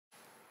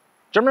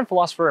German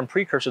philosopher and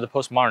precursor to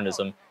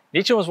postmodernism,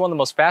 Nietzsche was one of the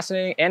most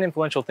fascinating and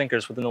influential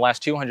thinkers within the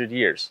last 200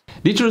 years.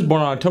 Nietzsche was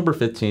born on October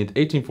 15,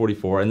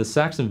 1844 in the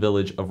Saxon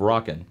village of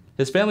Rocken.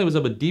 His family was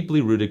of a deeply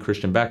rooted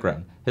Christian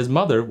background. His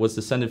mother was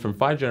descended from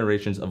 5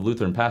 generations of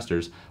Lutheran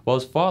pastors, while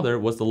his father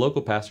was the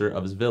local pastor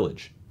of his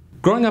village.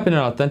 Growing up in an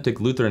authentic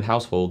Lutheran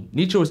household,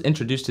 Nietzsche was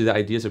introduced to the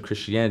ideas of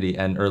Christianity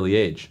at an early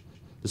age.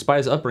 Despite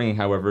his upbringing,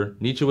 however,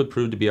 Nietzsche would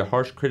prove to be a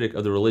harsh critic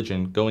of the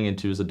religion going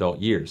into his adult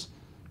years.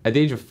 At the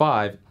age of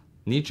 5,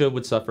 Nietzsche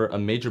would suffer a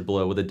major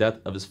blow with the death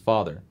of his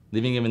father,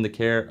 leaving him in the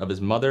care of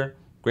his mother,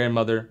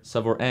 grandmother,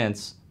 several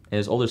aunts, and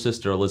his older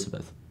sister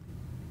Elizabeth.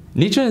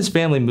 Nietzsche and his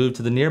family moved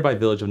to the nearby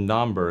village of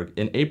Naumburg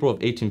in April of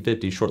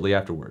 1850 shortly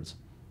afterwards.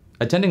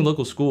 Attending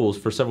local schools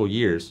for several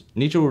years,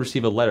 Nietzsche would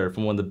receive a letter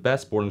from one of the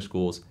best boarding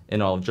schools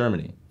in all of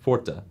Germany,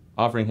 Forte,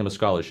 offering him a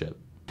scholarship.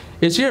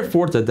 It's here at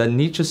Forte that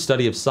Nietzsche's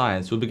study of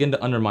science would begin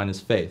to undermine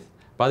his faith.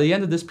 By the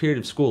end of this period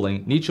of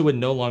schooling, Nietzsche would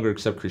no longer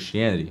accept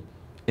Christianity.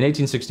 In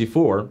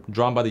 1864,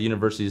 drawn by the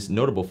university's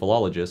notable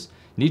philologists,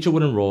 Nietzsche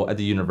would enroll at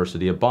the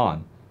University of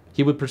Bonn.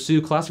 He would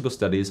pursue classical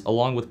studies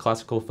along with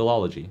classical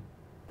philology.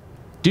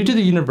 Due to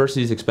the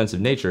university's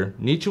expensive nature,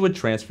 Nietzsche would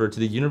transfer to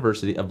the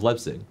University of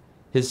Leipzig.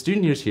 His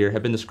student years here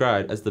have been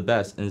described as the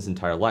best in his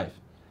entire life.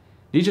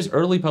 Nietzsche's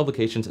early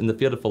publications in the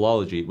field of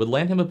philology would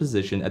land him a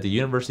position at the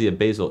University of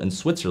Basel in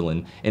Switzerland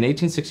in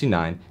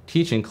 1869,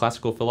 teaching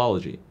classical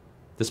philology,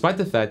 despite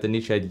the fact that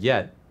Nietzsche had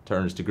yet to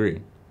earn his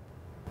degree.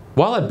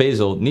 While at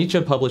Basel,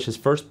 Nietzsche published his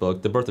first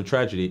book, The Birth of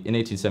Tragedy, in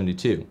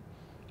 1872.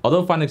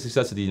 Although finding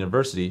success at the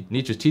university,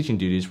 Nietzsche's teaching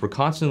duties were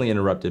constantly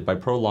interrupted by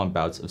prolonged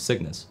bouts of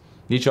sickness.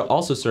 Nietzsche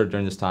also served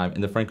during this time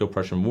in the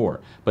Franco-Prussian War,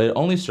 but it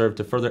only served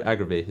to further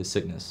aggravate his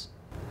sickness.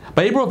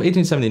 By April of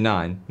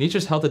 1879,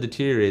 Nietzsche's health had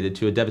deteriorated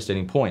to a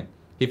devastating point.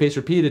 He faced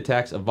repeated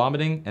attacks of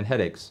vomiting and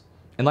headaches.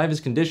 In light of his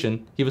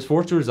condition, he was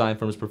forced to resign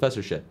from his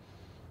professorship.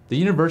 The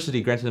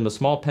university granted him a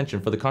small pension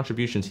for the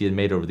contributions he had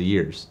made over the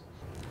years.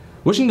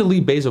 Wishing to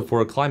leave Basel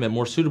for a climate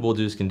more suitable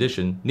to his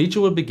condition, Nietzsche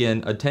would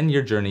begin a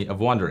 10-year journey of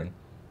wandering.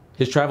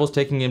 His travels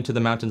taking him to the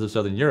mountains of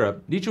southern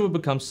Europe, Nietzsche would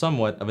become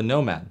somewhat of a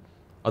nomad.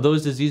 Although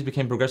his disease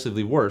became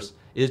progressively worse,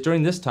 it is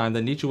during this time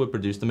that Nietzsche would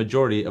produce the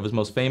majority of his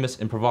most famous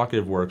and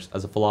provocative works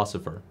as a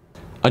philosopher.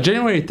 On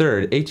January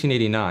 3,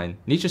 1889,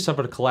 Nietzsche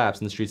suffered a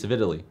collapse in the streets of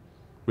Italy.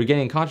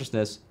 Regaining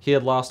consciousness, he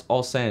had lost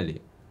all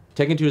sanity.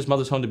 Taken to his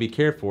mother's home to be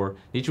cared for,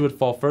 Nietzsche would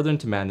fall further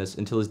into madness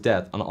until his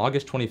death on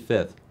August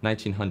 25,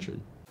 1900.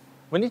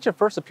 When Nietzsche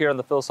first appeared on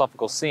the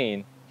philosophical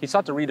scene, he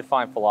sought to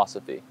redefine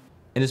philosophy.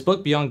 In his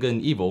book Beyond Good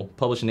and Evil,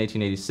 published in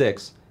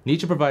 1886,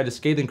 Nietzsche provided a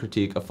scathing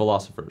critique of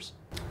philosophers.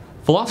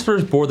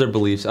 Philosophers bore their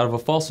beliefs out of a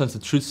false sense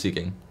of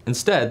truth-seeking.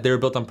 Instead, they were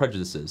built on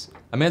prejudices.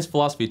 A man's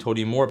philosophy told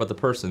you more about the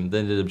person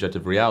than it did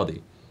objective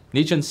reality.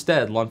 Nietzsche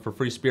instead longed for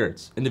free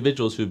spirits,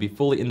 individuals who would be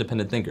fully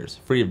independent thinkers,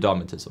 free of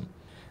dogmatism.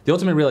 The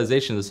ultimate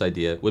realization of this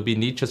idea would be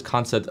Nietzsche's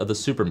concept of the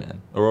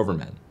Superman, or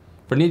Overman.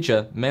 For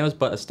Nietzsche, man was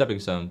but a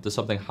stepping stone to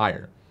something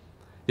higher.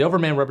 The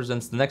Overman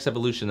represents the next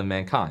evolution of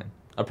mankind,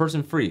 a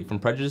person free from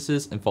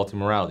prejudices and faulty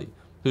morality,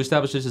 who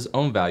establishes his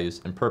own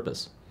values and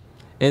purpose.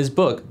 In his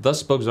book, Thus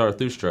Spoke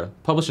Zarathustra,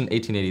 published in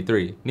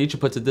 1883, Nietzsche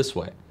puts it this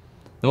way: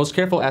 "The most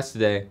careful asks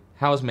today,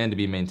 how is man to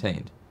be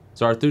maintained?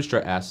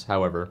 Zarathustra asks,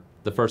 however,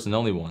 the first and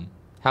only one,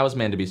 how is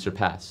man to be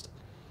surpassed?"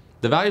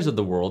 The values of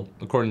the world,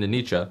 according to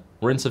Nietzsche,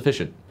 were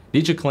insufficient.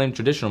 Nietzsche claimed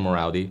traditional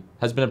morality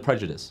has been a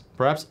prejudice,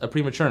 perhaps a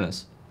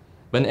prematureness,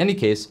 but in any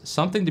case,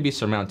 something to be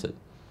surmounted.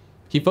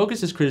 He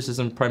focused his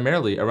criticism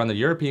primarily around the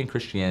European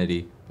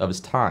Christianity of his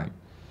time.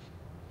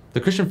 The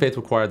Christian faith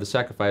required the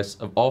sacrifice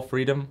of all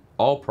freedom,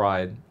 all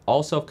pride,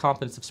 all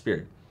self-confidence of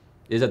spirit.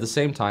 It is at the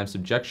same time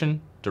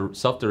subjection,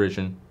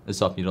 self-derision, and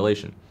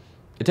self-mutilation.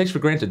 It takes for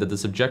granted that the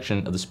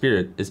subjection of the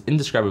spirit is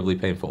indescribably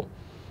painful.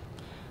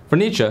 For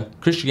Nietzsche,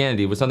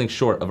 Christianity was nothing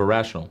short of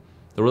irrational.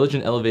 The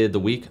religion elevated the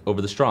weak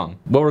over the strong.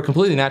 What were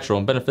completely natural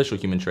and beneficial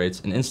human traits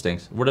and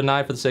instincts were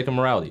denied for the sake of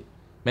morality.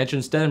 Man should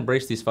instead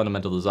embrace these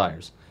fundamental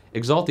desires,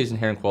 exalt these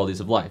inherent qualities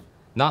of life,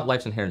 not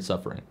life's inherent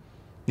suffering.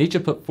 Nietzsche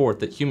put forth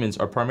that humans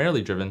are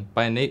primarily driven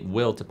by innate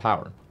will to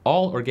power.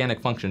 All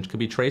organic functions could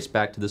be traced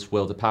back to this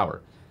will to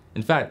power.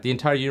 In fact, the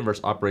entire universe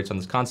operates on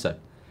this concept.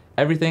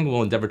 Everything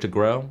will endeavor to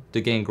grow,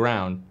 to gain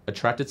ground,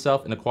 attract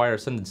itself, and acquire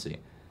ascendancy,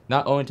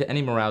 not owing to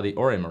any morality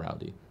or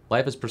immorality.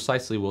 Life is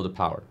precisely will to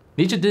power.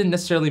 Nietzsche didn't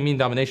necessarily mean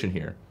domination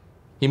here.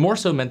 He more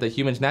so meant that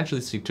humans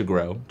naturally seek to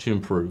grow, to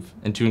improve,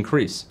 and to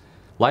increase.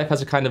 Life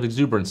has a kind of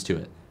exuberance to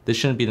it. This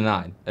shouldn't be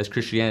denied, as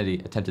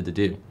Christianity attempted to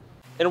do.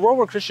 In a world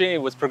where Christianity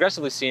was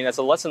progressively seen as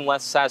a less and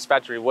less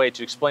satisfactory way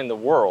to explain the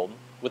world,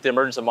 with the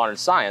emergence of modern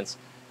science,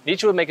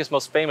 Nietzsche would make his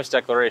most famous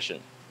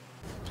declaration: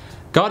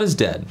 God is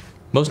dead.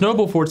 Most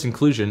notable for its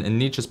inclusion in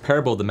Nietzsche's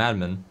Parable of the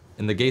Madman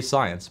in The Gay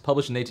Science,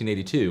 published in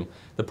 1882,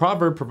 the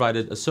proverb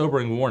provided a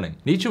sobering warning.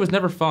 Nietzsche was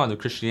never fond of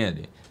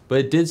Christianity, but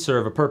it did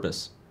serve a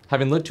purpose.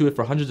 Having looked to it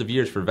for hundreds of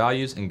years for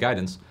values and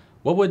guidance,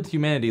 what would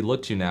humanity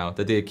look to now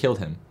that they had killed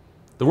him?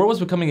 The world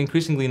was becoming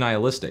increasingly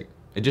nihilistic.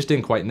 It just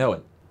didn't quite know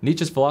it.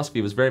 Nietzsche's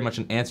philosophy was very much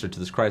an answer to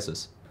this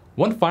crisis.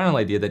 One final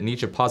idea that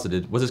Nietzsche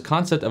posited was his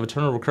concept of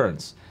eternal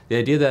recurrence, the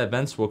idea that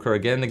events will occur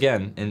again and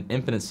again in an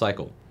infinite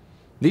cycle.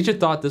 Nietzsche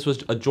thought this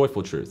was a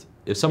joyful truth.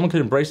 If someone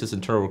could embrace this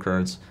eternal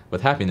recurrence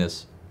with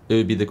happiness, it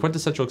would be the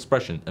quintessential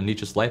expression of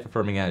Nietzsche's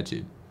life-affirming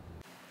attitude.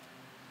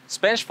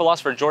 Spanish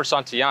philosopher George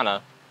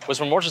Santayana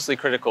was remorselessly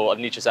critical of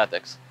Nietzsche's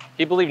ethics.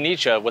 He believed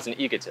Nietzsche was an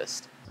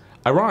egotist.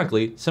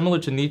 Ironically, similar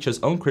to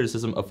Nietzsche's own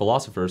criticism of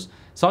philosophers,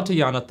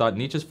 Santayana thought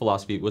Nietzsche's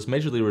philosophy was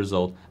majorly a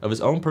result of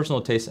his own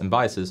personal tastes and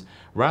biases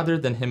rather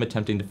than him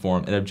attempting to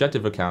form an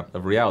objective account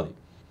of reality.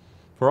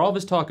 For all of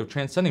his talk of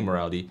transcending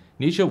morality,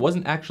 Nietzsche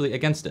wasn't actually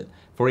against it,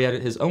 for he had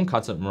his own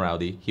concept of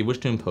morality he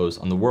wished to impose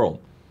on the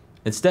world.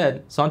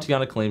 Instead,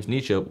 Santayana claims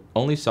Nietzsche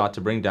only sought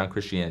to bring down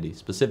Christianity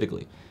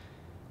specifically.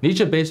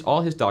 Nietzsche based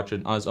all his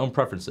doctrine on his own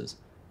preferences.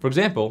 For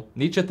example,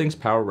 Nietzsche thinks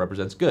power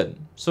represents good,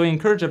 so he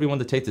encouraged everyone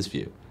to take this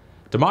view.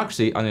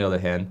 Democracy, on the other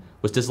hand,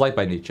 was disliked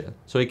by Nietzsche,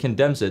 so he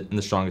condemns it in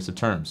the strongest of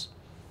terms.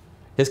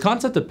 His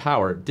concept of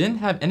power didn't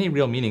have any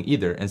real meaning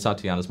either in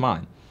Santayana's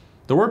mind.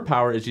 The word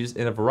power is used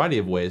in a variety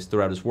of ways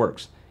throughout his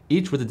works,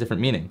 each with a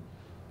different meaning.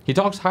 He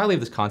talks highly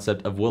of this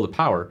concept of will to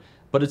power,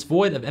 but it's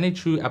void of any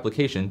true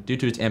application due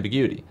to its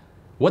ambiguity.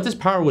 What this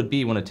power would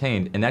be when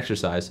attained and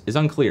exercised is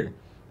unclear.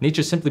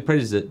 Nietzsche simply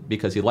praises it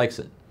because he likes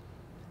it.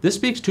 This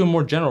speaks to a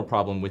more general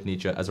problem with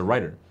Nietzsche as a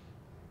writer.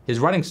 His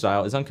writing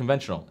style is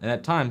unconventional and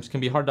at times can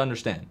be hard to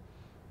understand.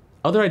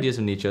 Other ideas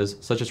of Nietzsche's,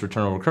 such as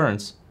eternal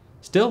recurrence,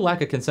 still lack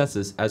a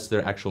consensus as to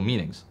their actual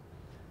meanings.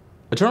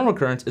 Eternal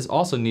recurrence is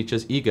also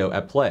Nietzsche's ego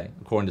at play,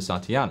 according to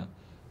Santayana.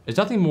 It's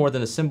nothing more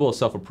than a symbol of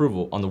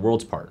self-approval on the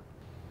world's part.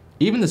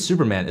 Even the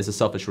Superman is a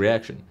selfish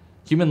reaction.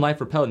 Human life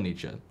repelled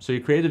Nietzsche, so he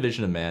created a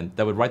vision of man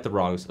that would right the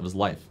wrongs of his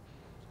life.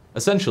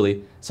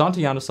 Essentially,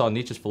 Santayana saw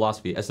Nietzsche's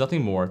philosophy as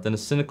nothing more than a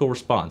cynical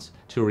response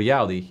to a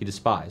reality he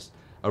despised,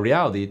 a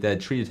reality that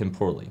had treated him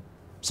poorly.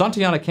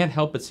 Santayana can't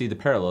help but see the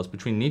parallels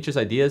between Nietzsche's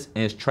ideas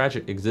and his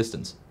tragic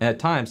existence, and at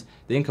times,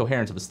 the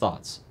incoherence of his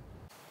thoughts.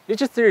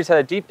 Nietzsche's theories had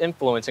a deep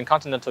influence in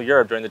continental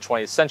Europe during the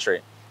 20th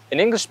century. In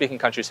English-speaking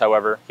countries,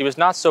 however, he was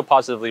not so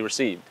positively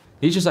received.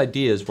 Nietzsche's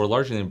ideas were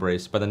largely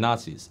embraced by the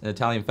Nazis and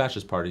Italian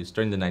fascist parties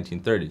during the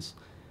 1930s.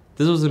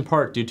 This was in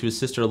part due to his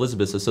sister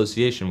Elizabeth's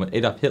association with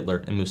Adolf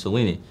Hitler and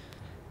Mussolini.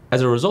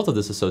 As a result of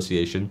this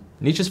association,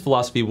 Nietzsche's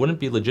philosophy wouldn't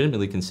be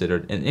legitimately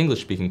considered in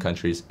English-speaking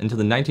countries until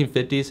the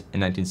 1950s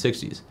and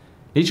 1960s.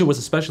 Nietzsche was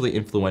especially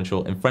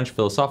influential in French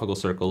philosophical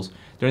circles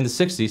during the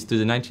 60s through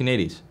the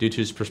 1980s due to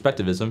his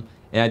perspectivism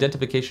and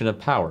identification of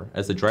power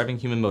as the driving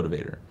human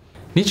motivator.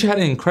 Nietzsche had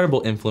an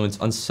incredible influence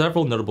on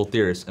several notable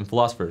theorists and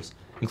philosophers,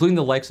 including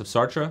the likes of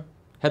Sartre,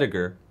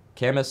 Heidegger,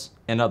 Camus,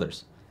 and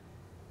others.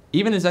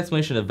 Even his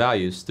explanation of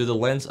values through the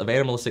lens of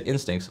animalistic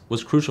instincts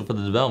was crucial for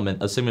the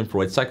development of Sigmund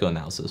Freud's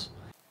psychoanalysis.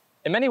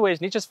 In many ways,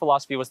 Nietzsche's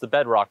philosophy was the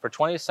bedrock for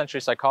 20th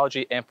century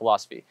psychology and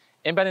philosophy,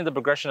 embedding the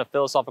progression of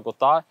philosophical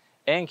thought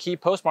and key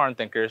postmodern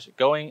thinkers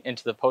going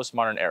into the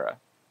postmodern era.